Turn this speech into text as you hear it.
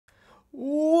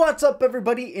What's up,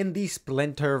 everybody in the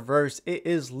Splinterverse? It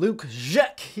is Luke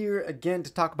Zek here again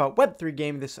to talk about Web3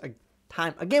 game this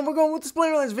time. Again, we're going with the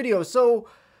Splinterlands video, so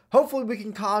hopefully we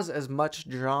can cause as much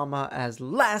drama as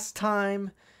last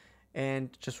time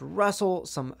and just rustle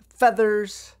some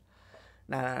feathers.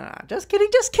 Nah, just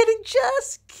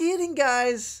kidding,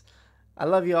 guys. I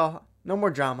love y'all. No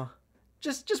more drama.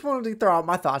 Just wanted to throw out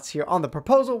my thoughts here on the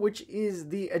proposal, which is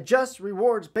the adjust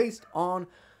rewards based on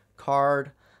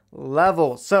card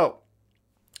level. So,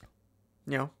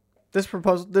 this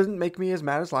proposal doesn't make me as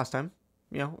mad as last time.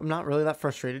 I'm not really that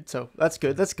frustrated, so that's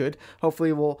good.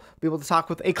 Hopefully we'll be able to talk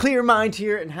with a clear mind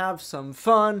here and have some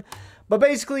fun. But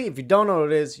basically, if you don't know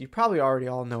what it is, you probably already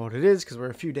all know what it is because we're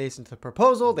a few days into the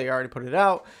proposal. They already put it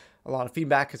out. A lot of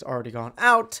feedback has already gone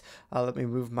out. Let me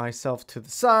move myself to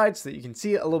the side so that you can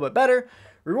see it a little bit better.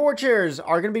 Reward shares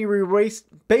are going to be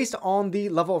based on the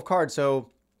level of cards. So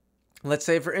let's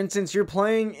say, for instance, you're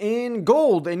playing in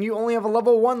gold and you only have a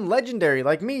level 1 legendary,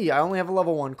 like me. I only have a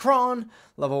level 1 Kron,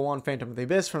 level 1 Phantom of the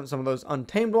Abyss from some of those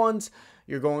untamed ones.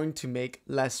 You're going to make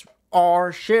less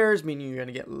R shares, meaning you're going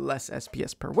to get less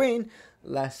SPS per win,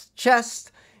 less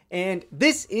chests. And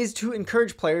this is to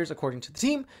encourage players, according to the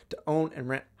team, to own and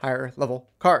rent higher level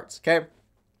cards, okay?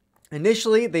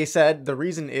 Initially, they said the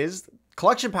reason is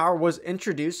collection power was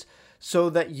introduced so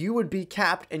that you would be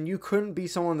capped and you couldn't be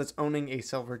someone that's owning a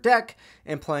silver deck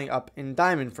and playing up in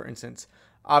diamond, for instance.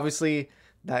 Obviously,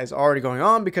 that is already going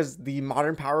on because the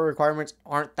modern power requirements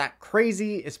aren't that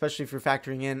crazy, especially if you're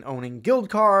factoring in owning guild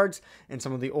cards and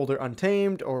some of the older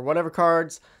untamed or whatever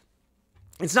cards.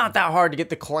 It's not that hard to get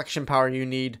the collection power you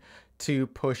need to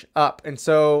push up. And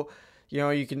so,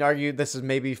 you can argue this is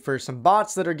maybe for some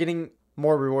bots that are getting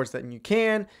more rewards than you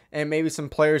can, and maybe some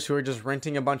players who are just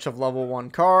renting a bunch of level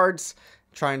 1 cards,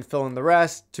 try and fill in the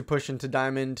rest to push into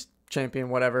diamond, champion,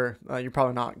 whatever. You're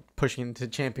probably not pushing into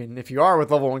champion. If you are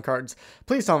with level 1 cards,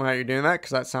 please tell me how you're doing that,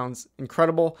 because that sounds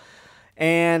incredible.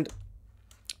 And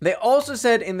they also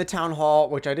said in the town hall,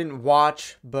 which I didn't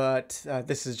watch, but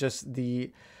this is just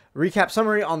the recap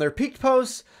summary on their peaked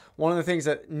posts. One of the things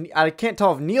that I can't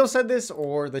tell if Neil said this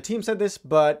or the team said this,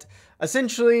 but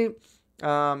essentially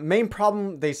main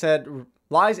problem, they said,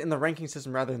 lies in the ranking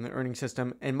system rather than the earning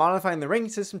system, and modifying the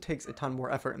ranking system takes a ton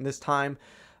more effort. And this time,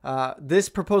 this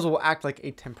proposal will act like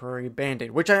a temporary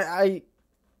band-aid, which I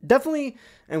definitely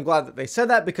am glad that they said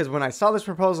that, because when I saw this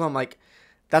proposal, I'm like,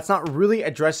 that's not really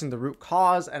addressing the root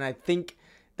cause, and I think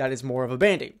that is more of a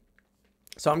band-aid.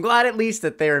 So I'm glad at least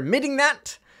that they're admitting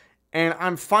that, and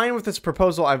I'm fine with this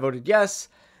proposal. I voted yes,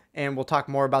 and we'll talk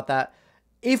more about that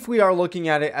if we are looking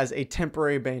at it as a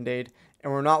temporary band-aid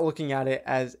and we're not looking at it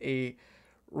as a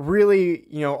really,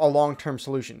 a long-term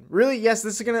solution. Really, yes,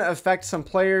 this is going to affect some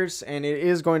players, and it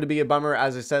is going to be a bummer.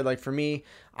 As I said, like for me,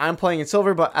 I'm playing in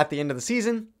silver, but at the end of the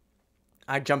season,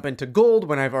 I jump into gold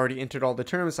when I've already entered all the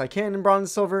tournaments I can in bronze and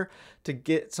silver to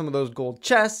get some of those gold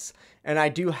chests. And I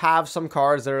do have some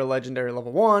cards that are legendary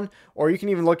level 1, or you can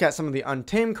even look at some of the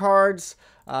untamed cards,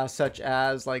 such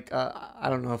as I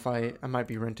don't know if I might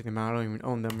be renting them out. I don't even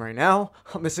own them right now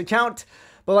on this account,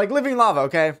 but like Living Lava,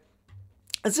 okay?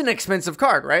 It's an expensive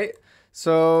card, right?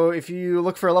 So if you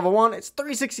look for a level 1, it's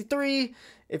 363.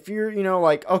 If you're,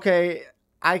 okay,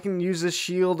 I can use this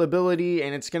shield ability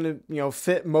and it's going to,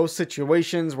 fit most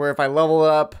situations where if I level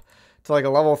up to like a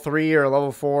level 3 or a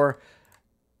level 4,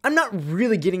 I'm not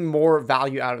really getting more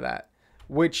value out of that,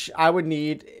 which I would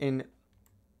need in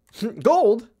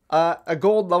gold, a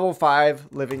gold level 5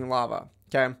 Living Lava,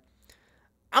 okay?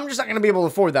 I'm just not going to be able to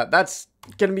afford that. That's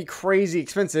going to be crazy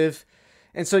expensive.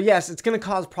 And so, yes, it's going to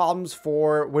cause problems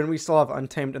for when we still have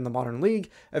Untamed in the Modern League.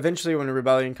 Eventually, when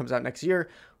Rebellion comes out next year,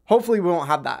 hopefully we won't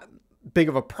have that big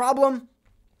of a problem.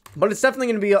 But it's definitely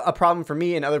going to be a problem for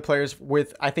me and other players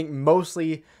with, I think,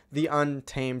 mostly the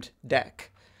Untamed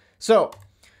deck. So,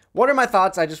 what are my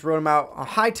thoughts? I just wrote them out. A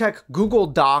high-tech Google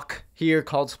Doc here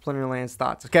called Splinterlands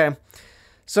Thoughts, okay?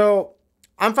 So,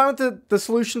 I'm fine with the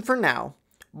solution for now.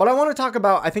 But I want to talk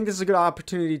about, I think this is a good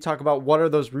opportunity to talk about what are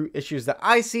those root issues that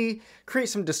I see, create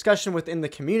some discussion within the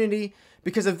community,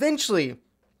 because eventually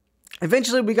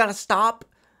we got to stop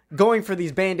going for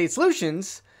these band-aid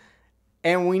solutions,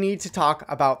 and we need to talk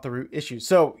about the root issues.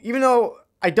 So even though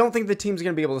I don't think the team's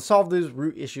going to be able to solve those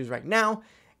root issues right now,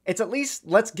 it's at least,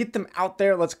 let's get them out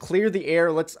there, let's clear the air,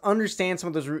 let's understand some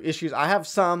of those root issues. I have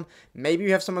some, maybe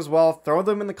you have some as well. Throw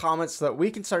them in the comments so that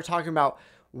we can start talking about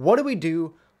what do we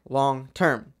do long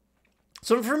term.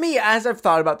 So for me, as I've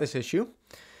thought about this issue,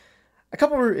 a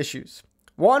couple root issues.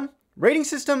 One, rating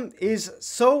system is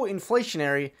so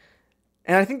inflationary,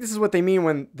 and I think this is what they mean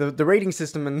when the rating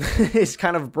system is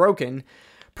kind of broken.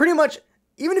 Pretty much,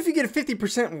 even if you get a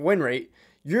 50% win rate,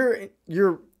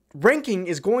 your ranking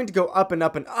is going to go up and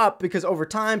up and up, because over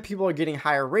time people are getting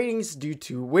higher ratings due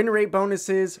to win rate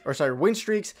bonuses, or sorry, win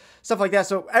streaks, stuff like that.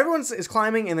 So everyone is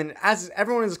climbing, and then as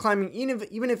everyone is climbing,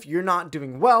 even if you're not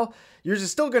doing well, yours is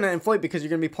still going to inflate, because you're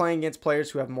going to be playing against players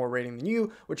who have more rating than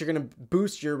you, which are going to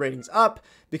boost your ratings up,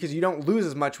 because you don't lose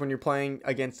as much when you're playing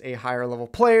against a higher level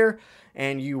player,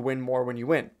 and you win more when you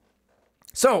win.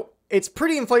 So it's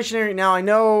pretty inflationary. Now, I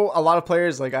know a lot of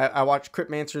players, like I watched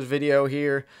Cryptmancer's video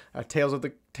here,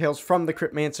 Tales from the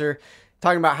Cryptmancer,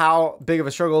 talking about how big of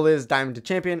a struggle it is Diamond to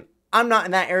Champion. I'm not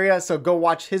in that area, so go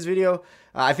watch his video.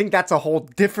 I think that's a whole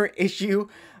different issue,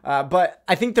 but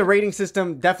I think the rating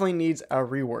system definitely needs a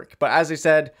rework. But as I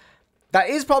said, that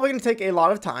is probably going to take a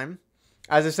lot of time.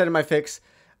 As I said in my fix,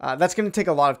 that's going to take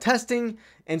a lot of testing,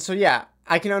 and so yeah,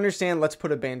 I can understand, let's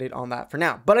put a band-aid on that for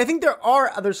now. But I think there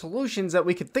are other solutions that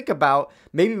we could think about,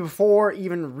 maybe before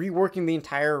even reworking the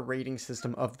entire rating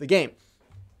system of the game.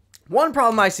 One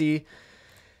problem I see,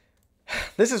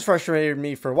 this has frustrated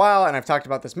me for a while, and I've talked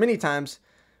about this many times,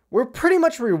 we're pretty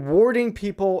much rewarding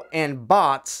people and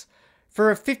bots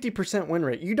for a 50% win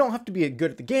rate. You don't have to be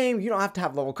good at the game, you don't have to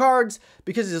have level cards,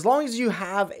 because as long as you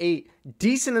have a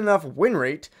decent enough win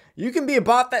rate, you can be a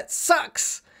bot that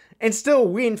sucks and still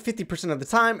win 50% of the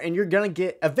time, and you're gonna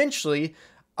get eventually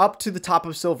up to the top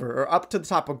of silver or up to the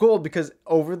top of gold, because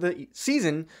over the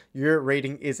season, your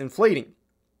rating is inflating.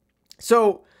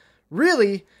 So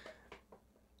really,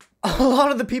 a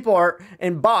lot of the people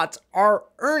and bots are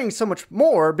earning so much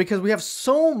more, because we have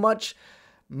so much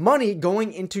money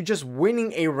going into just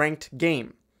winning a ranked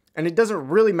game. And it doesn't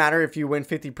really matter if you win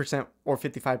 50% or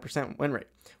 55% win rate,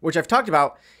 which I've talked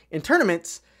about in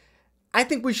tournaments. I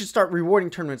think we should start rewarding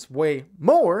tournaments way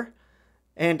more.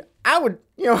 And I would,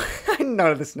 I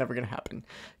know this is never going to happen,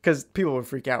 because people would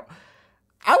freak out.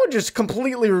 I would just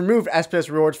completely remove SPS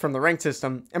rewards from the ranked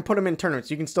system and put them in tournaments.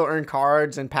 You can still earn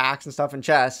cards and packs and stuff in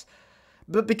chess.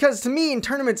 But because to me, in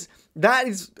tournaments, that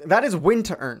is win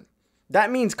to earn. That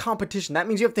means competition. That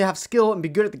means you have to have skill and be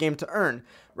good at the game to earn.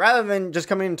 Rather than just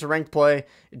coming into ranked play,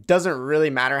 it doesn't really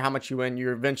matter how much you win.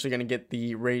 You're eventually going to get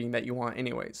the rating that you want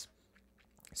anyways.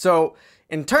 So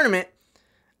in tournament,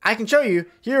 I can show you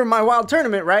here in my wild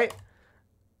tournament, right?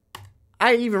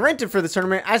 I even rented for this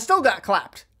tournament. I still got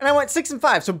clapped, and I went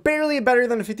 6-5, so barely better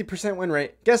than a 50% win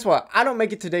rate. Guess what? I don't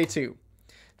make it to day 2.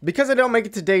 Because I don't make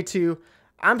it to day 2,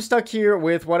 I'm stuck here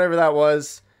with whatever that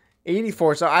was,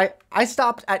 84. So I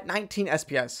stopped at 19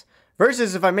 SPS.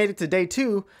 Versus if I made it to day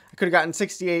 2, I could have gotten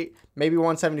 68, maybe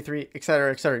 173,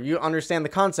 etc., etc. You understand the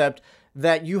concept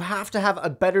that you have to have a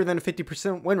better than a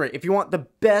 50% win rate. If you want the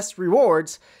best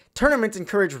rewards, tournaments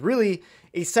encourage really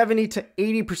a 70 to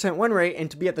 80% win rate,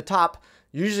 and to be at the top,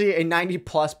 usually a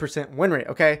 90+% win rate,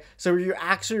 okay? So you're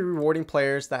actually rewarding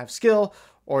players that have skill,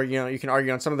 or, you can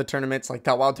argue on some of the tournaments, like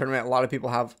that wild tournament, a lot of people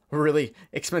have really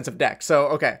expensive decks. So,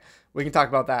 okay, we can talk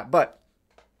about that. But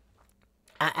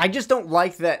I just don't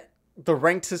like that the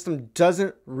ranked system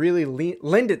doesn't really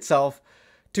lend itself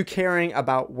to caring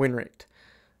about win rate.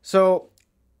 So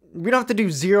we don't have to do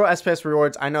 0 SPS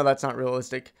rewards. I know that's not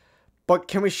realistic, but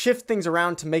can we shift things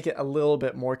around to make it a little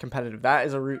bit more competitive? That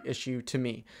is a root issue to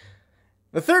me.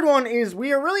 The third one is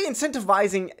we are really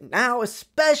incentivizing now,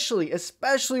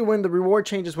 especially when the reward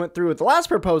changes went through with the last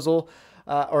proposal,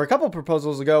 or a couple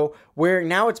proposals ago, where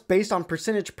now it's based on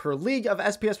percentage per league of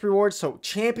SPS rewards. So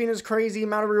champion is crazy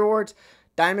amount of rewards.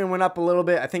 Diamond went up a little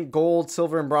bit. I think gold,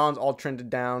 silver, and bronze all trended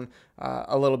down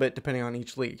a little bit depending on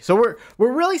each league. So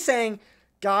we're really saying,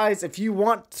 guys, if you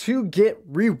want to get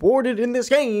rewarded in this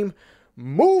game,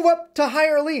 move up to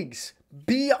higher leagues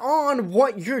beyond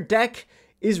what your deck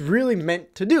is really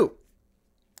meant to do.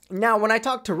 Now, when I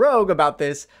talked to Rogue about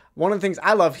this, one of the things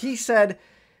I love, he said,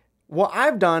 what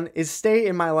I've done is stay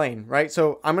in my lane, right?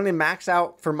 So I'm going to max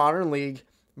out for Modern League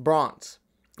bronze.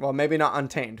 Well, maybe not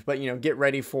Untamed, but, get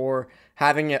ready for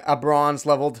having a bronze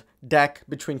leveled deck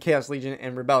between Chaos Legion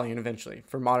and Rebellion eventually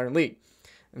for Modern League.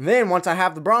 And then once I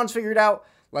have the bronze figured out,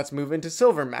 let's move into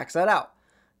silver, max that out.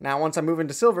 Now, once I move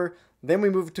into silver, then we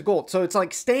move to gold. So it's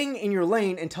like staying in your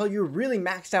lane until you're really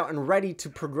maxed out and ready to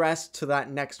progress to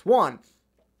that next one.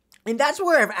 And that's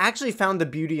where I've actually found the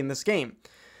beauty in this game.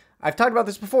 I've talked about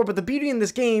this before, but the beauty in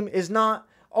this game is not,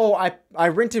 oh, I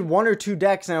rented 1 or 2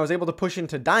 decks and I was able to push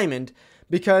into Diamond,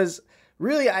 because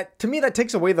really, to me, that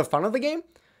takes away the fun of the game.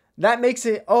 That makes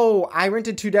it, oh, I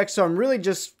rented 2 decks, so I'm really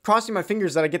just crossing my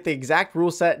fingers that I get the exact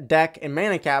rule set, deck, and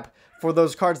mana cap for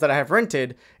those cards that I have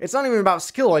rented. It's not even about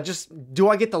skill. Do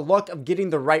I get the luck of getting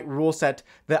the right rule set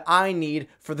that I need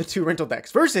for the 2 rental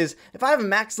decks? Versus, if I have a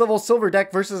max level silver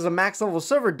deck versus a max level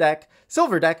silver deck,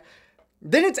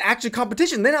 then it's actually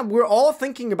competition. Then we're all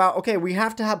thinking about, okay, we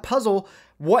have to have puzzle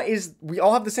we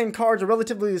all have the same cards or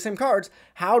relatively the same cards.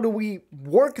 How do we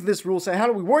work this rule set? How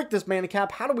do we work this mana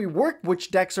cap? How do we work which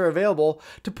decks are available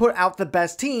to put out the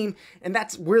best team? And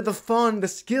that's where the fun, the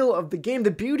skill of the game,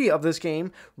 the beauty of this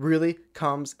game really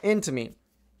comes into me.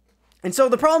 And so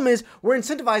the problem is we're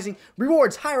incentivizing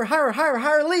rewards,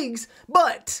 higher leagues,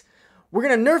 but we're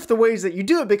going to nerf the ways that you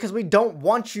do it because we don't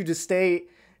want you to stay,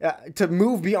 to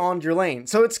move beyond your lane.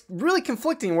 So it's really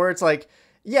conflicting where it's like,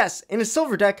 yes, in a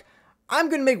silver deck, I'm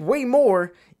going to make way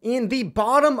more in the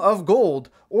bottom of gold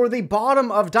or the bottom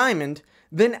of diamond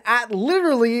than at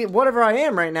literally whatever I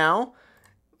am right now,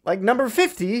 like number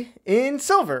 50 in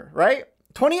silver, right?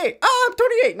 28. Oh, I'm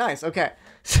 28. Nice. Okay.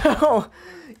 So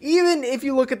even if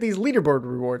you look at these leaderboard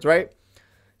rewards, right?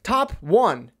 Top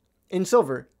 1 in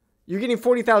silver, you're getting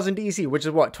 40,000 DEC, which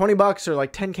is what? $20 or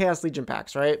like 10 Chaos Legion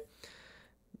packs, right?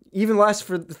 Even less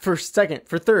for second,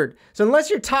 for third. So unless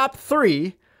you're top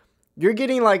 3, you're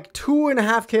getting like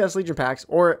 2.5 Chaos Legion packs,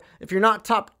 or if you're not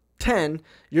top 10,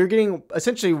 you're getting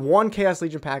essentially 1 Chaos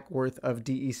Legion pack worth of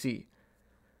DEC.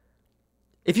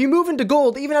 If you move into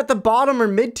gold, even at the bottom or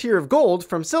mid tier of gold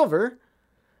from silver,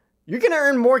 you're going to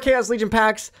earn more Chaos Legion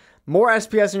packs, more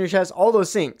SPS in your chest, all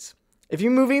those things. If you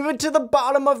move even to the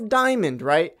bottom of diamond,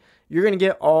 right, you're going to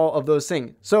get all of those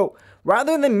things. So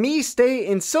rather than me stay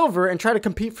in silver and try to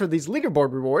compete for these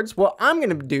leaderboard rewards, what I'm going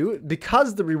to do,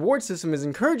 because the reward system is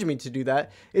encouraging me to do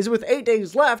that, is with 8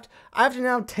 days left, I have to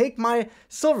now take my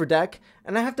silver deck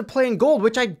and I have to play in gold,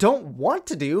 which I don't want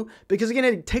to do because, again,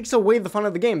 it takes away the fun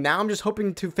of the game. Now I'm just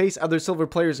hoping to face other silver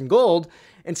players in gold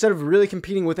instead of really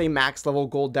competing with a max level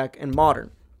gold deck in modern.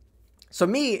 So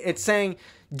me, it's saying,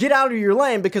 get out of your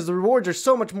lane because the rewards are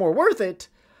so much more worth it.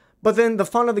 But then the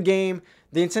fun of the game,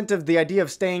 the incentive, the idea of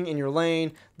staying in your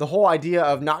lane, the whole idea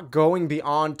of not going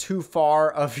beyond too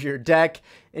far of your deck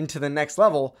into the next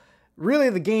level,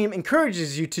 really the game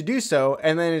encourages you to do so,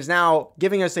 and then is now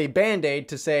giving us a band-aid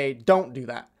to say, don't do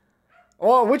that.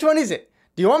 Well, which one is it?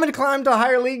 Do you want me to climb to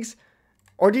higher leagues,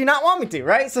 or do you not want me to,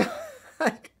 right? So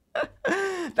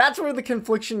that's where the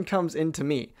confliction comes into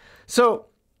me. So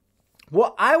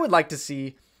what I would like to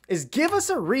see is give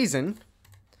us a reason.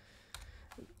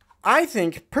 I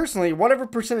think, personally, whatever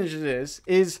percentage it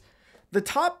is the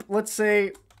top, let's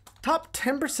say, top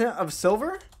 10% of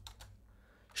silver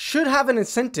should have an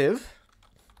incentive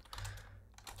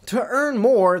to earn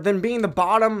more than being the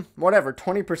bottom, whatever,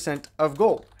 20% of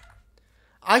gold.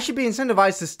 I should be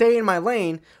incentivized to stay in my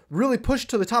lane, really push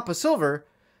to the top of silver,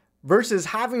 versus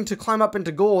having to climb up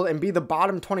into gold and be the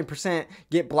bottom 20%,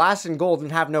 get blasted in gold,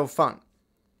 and have no fun.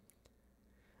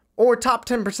 Or top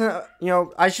 10%, you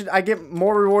know, I get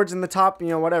more rewards in the top, you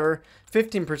know, whatever,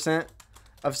 15%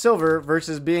 of silver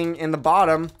versus being in the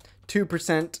bottom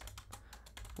 2%,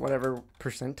 whatever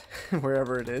percent,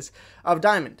 wherever it is, of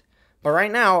diamond. But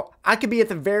right now, I could be at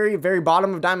the very, very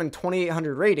bottom of diamond,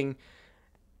 2800 rating,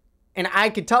 and I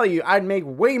could tell you I'd make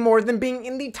way more than being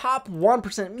in the top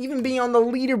 1%, even being on the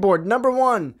leaderboard, number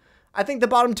 1. I think the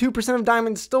bottom 2% of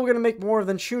diamond is still going to make more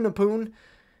than Shunapoon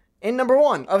in number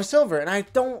 1 of silver. And I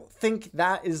don't think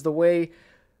that is the way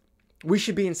we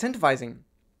should be incentivizing.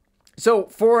 So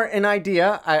for an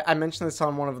idea, I mentioned this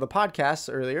on one of the podcasts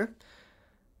earlier.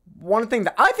 One thing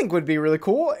that I think would be really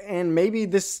cool, and maybe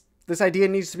this idea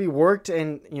needs to be worked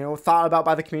and, you know, thought about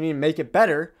by the community and make it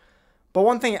better. But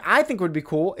one thing I think would be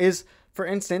cool is, for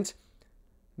instance,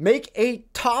 make a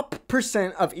top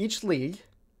percent of each league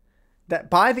that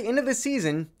by the end of the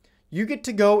season, you get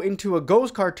to go into a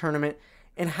ghost card tournament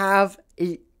and have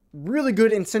a really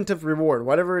good incentive reward,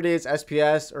 whatever it is,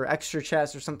 SPS or extra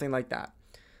chest or something like that.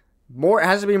 It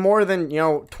has to be more than, you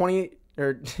know, 20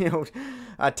 or, you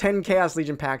know, 10 Chaos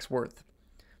Legion packs worth.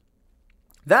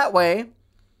 That way,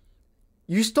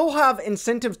 you still have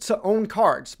incentive to own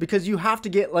cards because you have to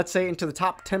get, let's say, into the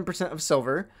top 10% of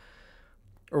silver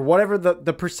or whatever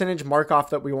the percentage mark off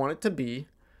that we want it to be.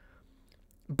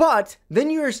 But then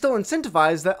you are still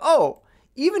incentivized that, oh,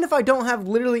 even if I don't have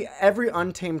literally every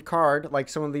untamed card like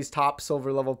some of these top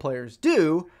silver level players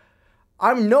do,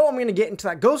 I know I'm going to get into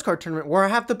that ghost card tournament where I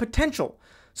have the potential.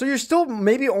 So you're still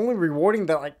maybe only rewarding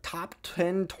the like top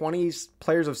 10, 20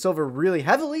 players of silver really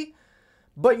heavily,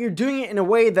 but you're doing it in a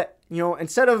way that, you know,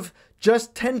 instead of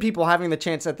just 10 people having the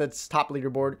chance at this top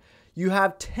leaderboard, you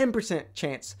have 10%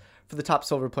 chance for the top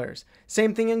silver players.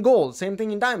 Same thing in gold, same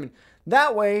thing in diamond.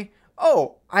 That way,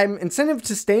 oh, I'm incentive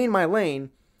to stay in my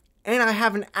lane, and I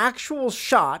have an actual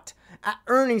shot at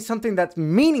earning something that's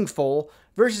meaningful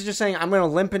versus just saying I'm going to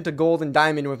limp into gold and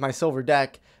diamond with my silver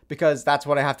deck because that's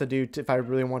what I have to do if I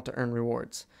really want to earn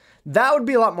rewards. That would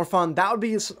be a lot more fun. That would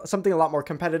be something a lot more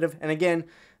competitive. And again,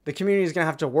 the community is going to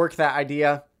have to work that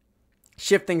idea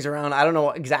shift things around. I don't know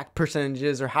what exact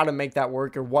percentages or how to make that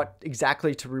work or what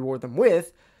exactly to reward them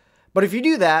with. But if you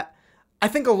do that, I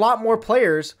think a lot more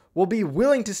players will be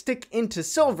willing to stick into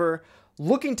silver,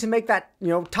 looking to make that,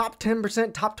 top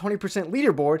 10%, top 20%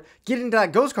 leaderboard, get into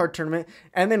that ghost card tournament,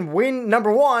 and then win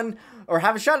number one or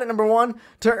have a shot at number one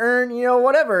to earn,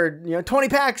 whatever, 20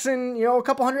 packs and, a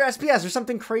couple hundred SPS or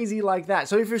something crazy like that.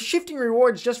 So if you're shifting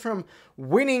rewards just from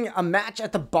winning a match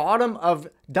at the bottom of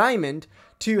Diamond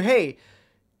to, hey,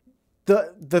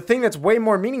 the thing that's way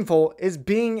more meaningful is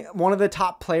being one of the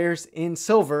top players in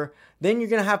silver, then you're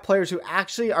going to have players who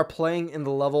actually are playing in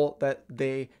the level that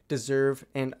they deserve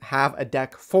and have a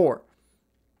deck for.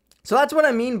 So that's what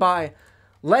I mean by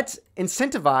let's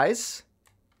incentivize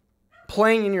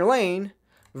playing in your lane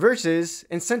versus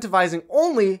incentivizing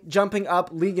only jumping up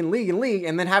league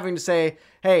and then having to say,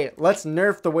 hey, let's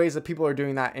nerf the ways that people are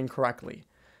doing that incorrectly.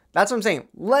 That's what I'm saying.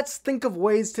 Let's think of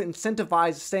ways to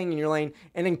incentivize staying in your lane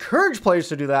and encourage players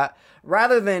to do that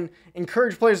rather than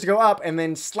encourage players to go up and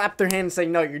then slap their hand and say,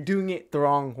 no, you're doing it the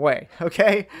wrong way.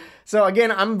 Okay? So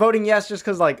again, I'm voting yes just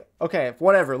because okay,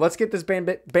 whatever. Let's get this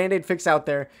Band-Aid fix out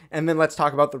there and then let's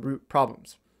talk about the root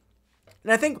problems.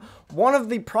 And I think one of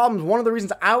the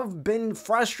reasons I've been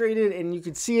frustrated, and you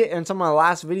could see it in some of my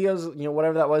last videos,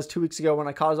 whatever that was 2 weeks ago when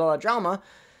I caused all that drama,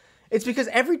 it's because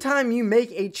every time you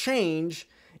make a change,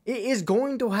 it is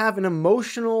going to have an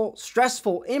emotional,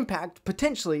 stressful impact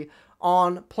potentially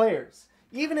on players.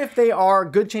 Even if they are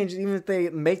good changes, even if they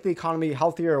make the economy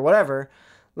healthier or whatever,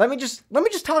 let me just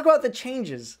talk about the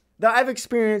changes that I've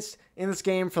experienced in this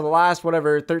game for the last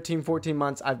 13, 14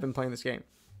 months I've been playing this game.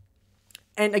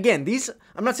 And again,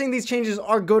 I'm not saying these changes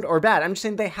are good or bad. I'm just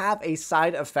saying they have a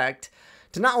side effect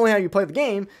to not only how you play the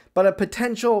game, but a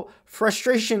potential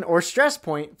frustration or stress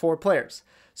point for players.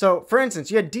 So, for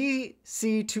instance, you had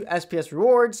DC to SPS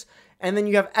rewards, and then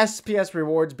you have SPS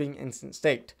rewards being instant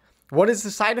staked. What is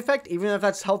the side effect? Even if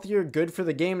that's healthier, good for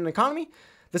the game and economy,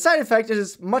 the side effect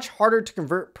is much harder to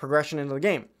convert progression into the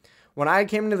game. When I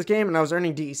came into this game and I was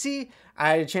earning DEC, I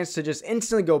had a chance to just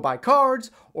instantly go buy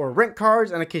cards or rent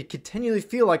cards, and I could continually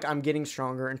feel like I'm getting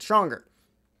stronger and stronger.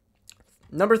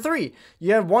 Number 3,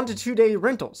 you have 1 to 2 day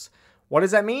rentals. What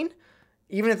does that mean?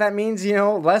 Even if that means,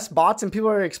 less bots and people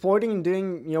are exploiting and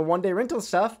doing, 1 day rental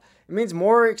stuff, it means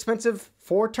more expensive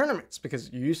for tournaments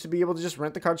because you used to be able to just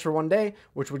rent the cards for 1 day,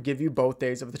 which would give you both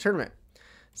days of the tournament.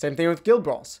 Same thing with guild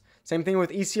brawls. Same thing with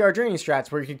ECR draining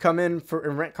strats, where you could come in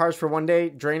and rent cards for 1 day,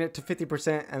 drain it to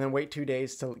 50%, and then wait 2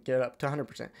 days to get it up to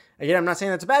 100%. Again, I'm not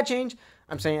saying that's a bad change.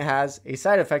 I'm saying it has a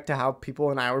side effect to how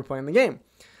people and I were playing the game.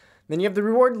 Then you have the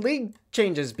reward league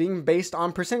changes being based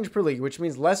on percentage per league, which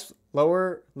means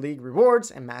lower league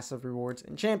rewards and massive rewards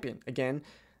in champion. Again,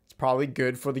 it's probably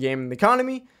good for the game and the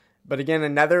economy, but again,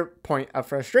 another point of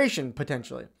frustration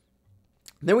potentially.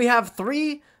 Then we have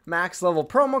 3 max level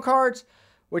promo cards,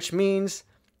 which means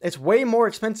it's way more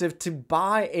expensive to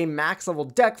buy a max level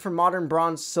deck for modern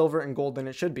bronze, silver, and gold than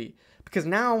it should be. Because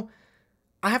now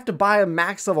I have to buy a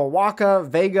max level Waka,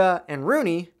 Vega, and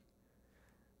Rooney,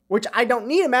 which I don't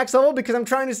need a max level because I'm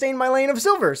trying to stay in my lane of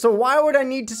silver. So why would I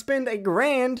need to spend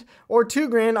 $1,000 or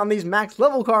 $2,000 on these max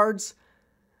level cards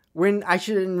when I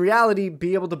should in reality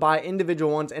be able to buy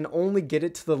individual ones and only get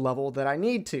it to the level that I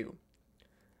need to?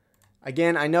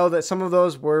 Again, I know that some of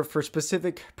those were for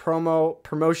specific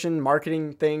promotion,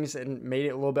 marketing things and made it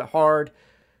a little bit hard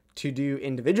to do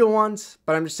individual ones,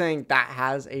 but I'm just saying that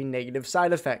has a negative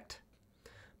side effect.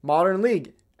 Modern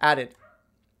League added.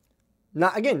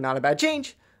 Not a bad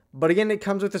change, but again, it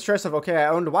comes with the stress of, okay, I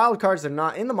owned wild cards, they're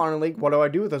not in the Modern League. What do I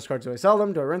do with those cards? Do I sell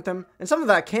them? Do I rent them? And some of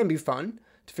that can be fun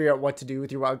to figure out what to do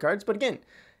with your wild cards, but again,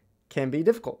 can be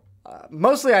difficult.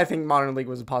 Mostly, I think Modern League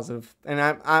was a positive, and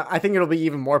I think it'll be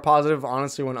even more positive,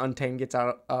 honestly, when Untamed gets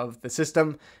out of the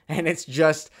system, and it's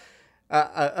just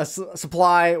a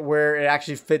supply where it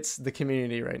actually fits the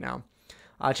community right now.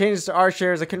 Changes to our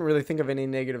shares, I couldn't really think of any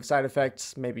negative side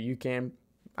effects. Maybe you can.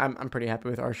 I'm pretty happy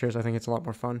with our shares. I think it's a lot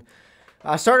more fun.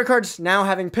 Starter cards now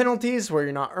having penalties where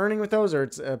you're not earning with those, or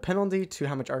it's a penalty to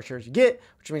how much R shares you get,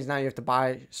 which means now you have to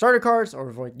buy starter cards or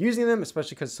avoid using them,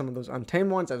 especially because some of those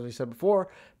untamed ones, as we said before,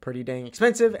 pretty dang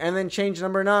expensive. And then change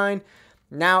number 9.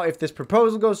 Now, if this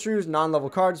proposal goes through,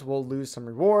 non-level cards will lose some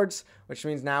rewards, which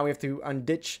means now we have to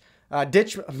ditch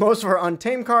most of our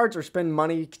untamed cards or spend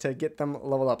money to get them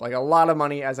leveled up. Like a lot of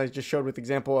money, as I just showed with the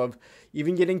example of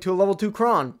even getting to a level 2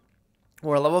 Kron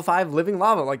or a level 5 Living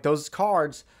Lava. Like those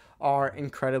cards are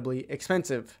incredibly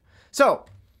expensive. So,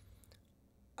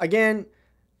 again,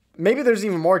 maybe there's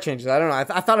even more changes. I don't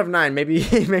know. I thought of 9. Maybe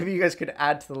you guys could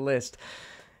add to the list.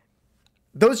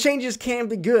 Those changes can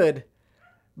be good,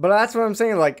 but that's what I'm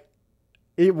saying. Like,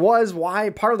 it was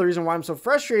part of the reason why I'm so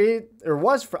frustrated,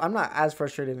 I'm not as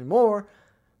frustrated anymore.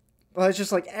 But it's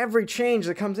just like every change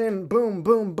that comes in, boom,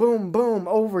 boom, boom, boom,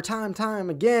 over time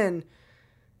again,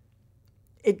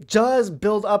 it does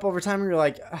build up over time. And you're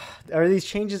like, are these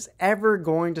changes ever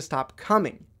going to stop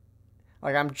coming?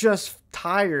 Like, I'm just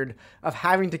tired of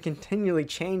having to continually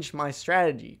change my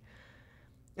strategy.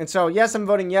 And so, yes, I'm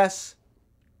voting yes.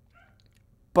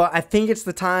 But I think it's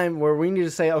the time where we need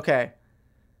to say, okay,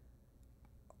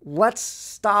 let's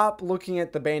stop looking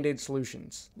at the Band-Aid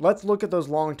solutions. Let's look at those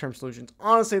long-term solutions.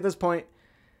 Honestly, at this point,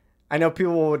 I know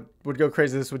people would go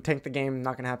crazy. This would tank the game.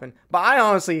 Not going to happen. But I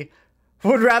honestly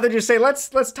would rather just say, let's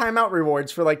time out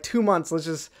rewards for like 2 months. Let's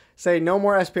just say no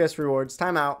more SPS rewards.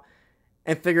 Time out.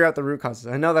 And figure out the root causes.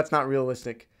 I know that's not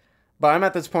realistic. But I'm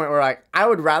at this point where I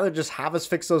would rather just have us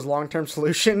fix those long-term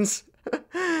solutions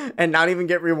and not even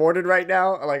get rewarded right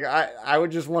now. Like, I would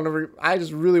just want to, I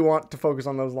just really want to focus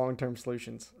on those long-term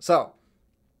solutions. So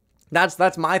that's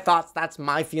my thoughts. That's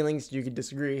my feelings. You could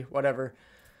disagree, whatever.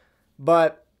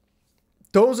 But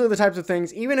those are the types of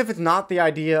things, even if it's not the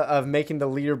idea of making the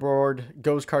leaderboard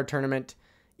ghost card tournament,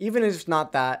 even if it's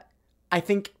not that, I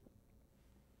think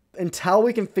until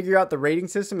we can figure out the rating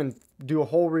system and do a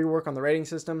whole rework on the rating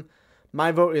system, my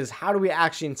vote is, how do we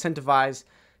actually incentivize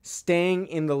staying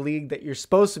in the league that you're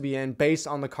supposed to be in based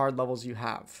on the card levels you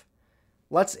have?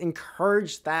 Let's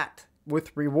encourage that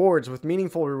with rewards, with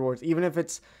meaningful rewards, even if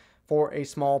it's for a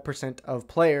small percent of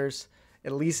players.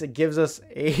 At least it gives us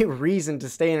a reason to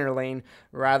stay in our lane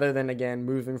rather than, again,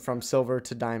 moving from silver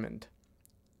to diamond.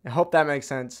 I hope that makes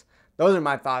sense. Those are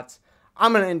my thoughts.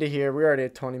 I'm going to end it here. We're already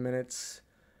at 20 minutes.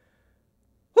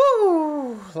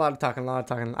 Woo! A lot of talking.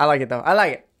 I like it, though. I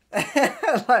like it.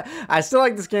 I still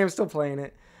like this game. Still playing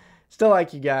it. Still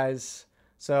like you guys.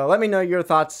 So let me know your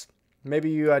thoughts. Maybe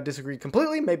you disagree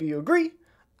completely. Maybe you agree.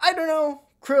 I don't know.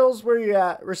 Krills, where you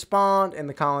at? Respond in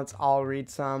the comments. I'll read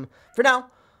some. For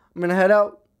now, I'm going to head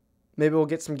out. Maybe we'll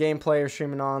get some gameplay or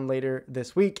streaming on later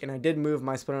this week. And I did move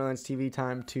my Splinterlands TV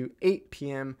time to 8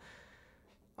 p.m.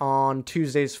 on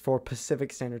Tuesdays for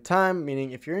Pacific Standard Time,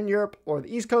 meaning if you're in Europe or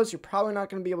the East Coast, you're probably not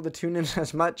going to be able to tune in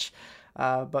as much.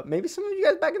 But maybe some of you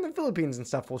guys back in the Philippines and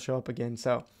stuff will show up again.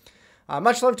 So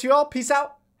much love to you all. Peace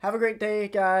out. Have a great day,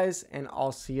 guys. And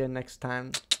I'll see you next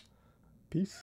time. Peace.